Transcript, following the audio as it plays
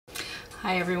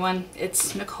Hi everyone,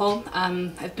 it's Nicole.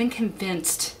 I've been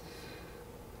convinced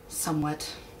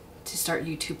somewhat to start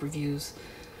YouTube reviews.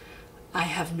 I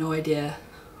have no idea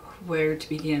where to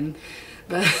begin,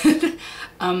 but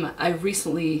I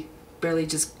recently barely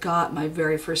just got my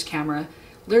very first camera,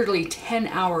 literally 10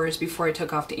 hours before I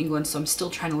took off to England, so I'm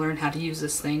still trying to learn how to use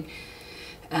this thing.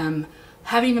 Haven't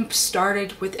even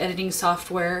started with editing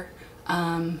software,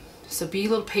 so be a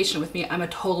little patient with me. I'm a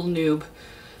total noob.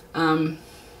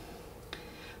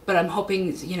 But I'm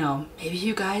hoping, you know, maybe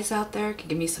you guys out there can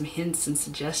give me some hints and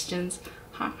suggestions.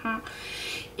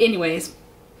 Anyways,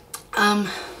 I'm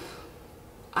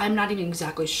not even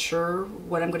exactly sure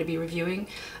what I'm going to be reviewing.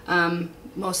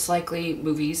 Most likely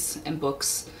movies and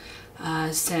books,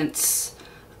 since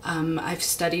I've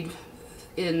studied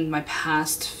in my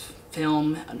past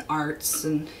film and arts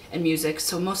and music,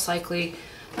 so most likely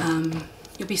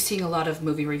you'll be seeing a lot of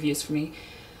movie reviews from me.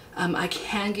 I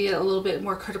can get a little bit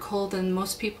more critical than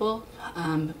most people,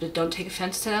 but don't take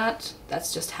offense to that.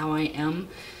 That's just how I am.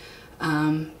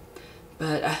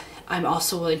 But I'm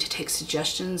also willing to take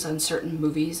suggestions on certain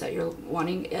movies that you're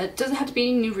wanting. It doesn't have to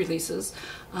be new releases.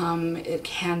 It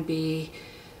can be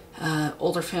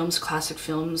older films, classic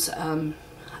films,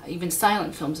 even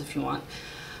silent films if you want.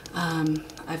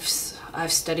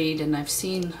 I've studied and I've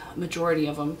seen a majority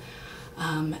of them.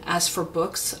 As for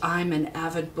books, I'm an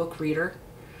avid book reader.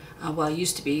 Well, I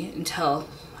used to be until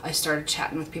I started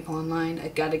chatting with people online. I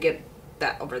got to get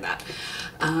that over that.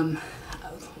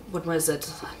 What was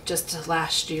it? Just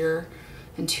last year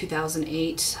in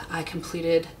 2008, I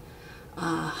completed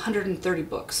 130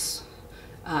 books.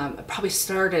 I probably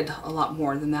started a lot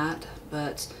more than that,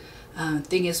 but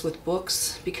thing is with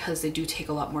books, because they do take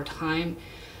a lot more time,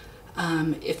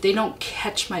 if they don't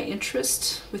catch my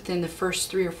interest within the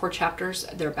first 3 or 4 chapters,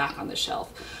 they're back on the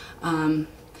shelf.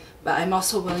 But I'm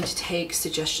also willing to take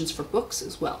suggestions for books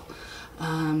as well.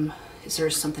 Is there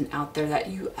something out there that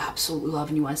you absolutely love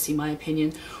and you want to see my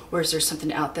opinion? Or is there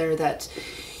something out there that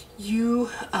you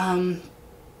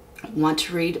want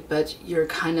to read but you're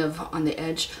kind of on the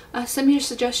edge? Send me your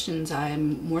suggestions.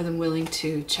 I'm more than willing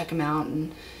to check them out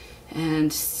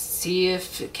and see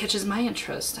if it catches my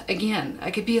interest. Again, I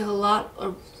could be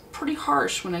pretty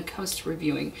harsh when it comes to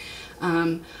reviewing.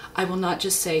 I will not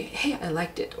just say, hey, I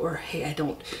liked it, or hey, I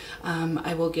don't.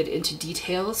 I will get into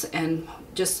details, and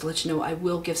just to let you know, I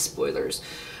will give spoilers.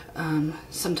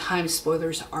 Sometimes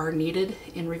spoilers are needed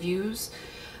in reviews.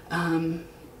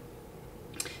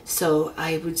 So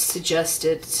I would suggest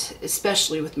it,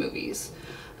 especially with movies.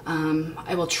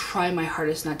 I will try my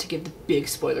hardest not to give the big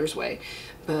spoilers away,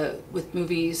 but with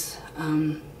movies,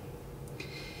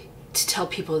 to tell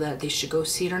people that they should go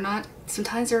see it or not,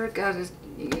 sometimes they're gotta,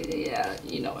 yeah,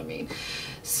 you know what I mean.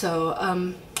 So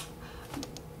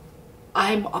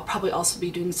I'll probably also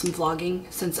be doing some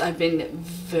vlogging, since I've been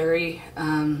very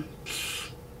I've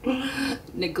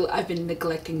been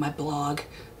neglecting my blog,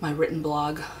 my written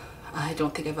blog. I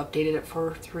don't think I've updated it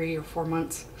for 3 or 4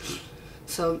 months.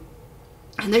 So,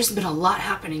 and there's been a lot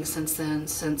happening since then,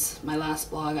 since my last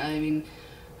blog. I mean,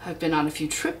 I've been on a few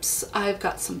trips. I've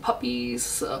got some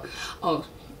puppies. Oh,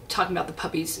 talking about the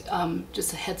puppies,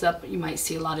 just a heads up, you might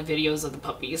see a lot of videos of the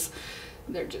puppies.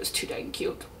 They're just too dang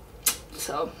cute.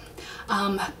 So,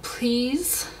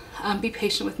 please be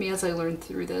patient with me as I learn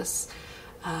through this.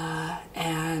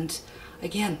 And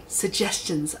again,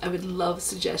 suggestions. I would love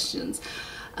suggestions.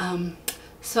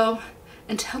 So,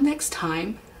 until next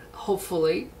time,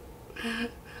 hopefully,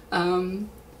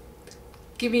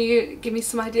 give me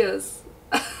some ideas.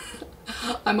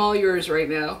 I'm all yours right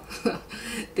now.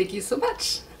 Thank you so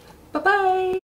much. Bye-bye.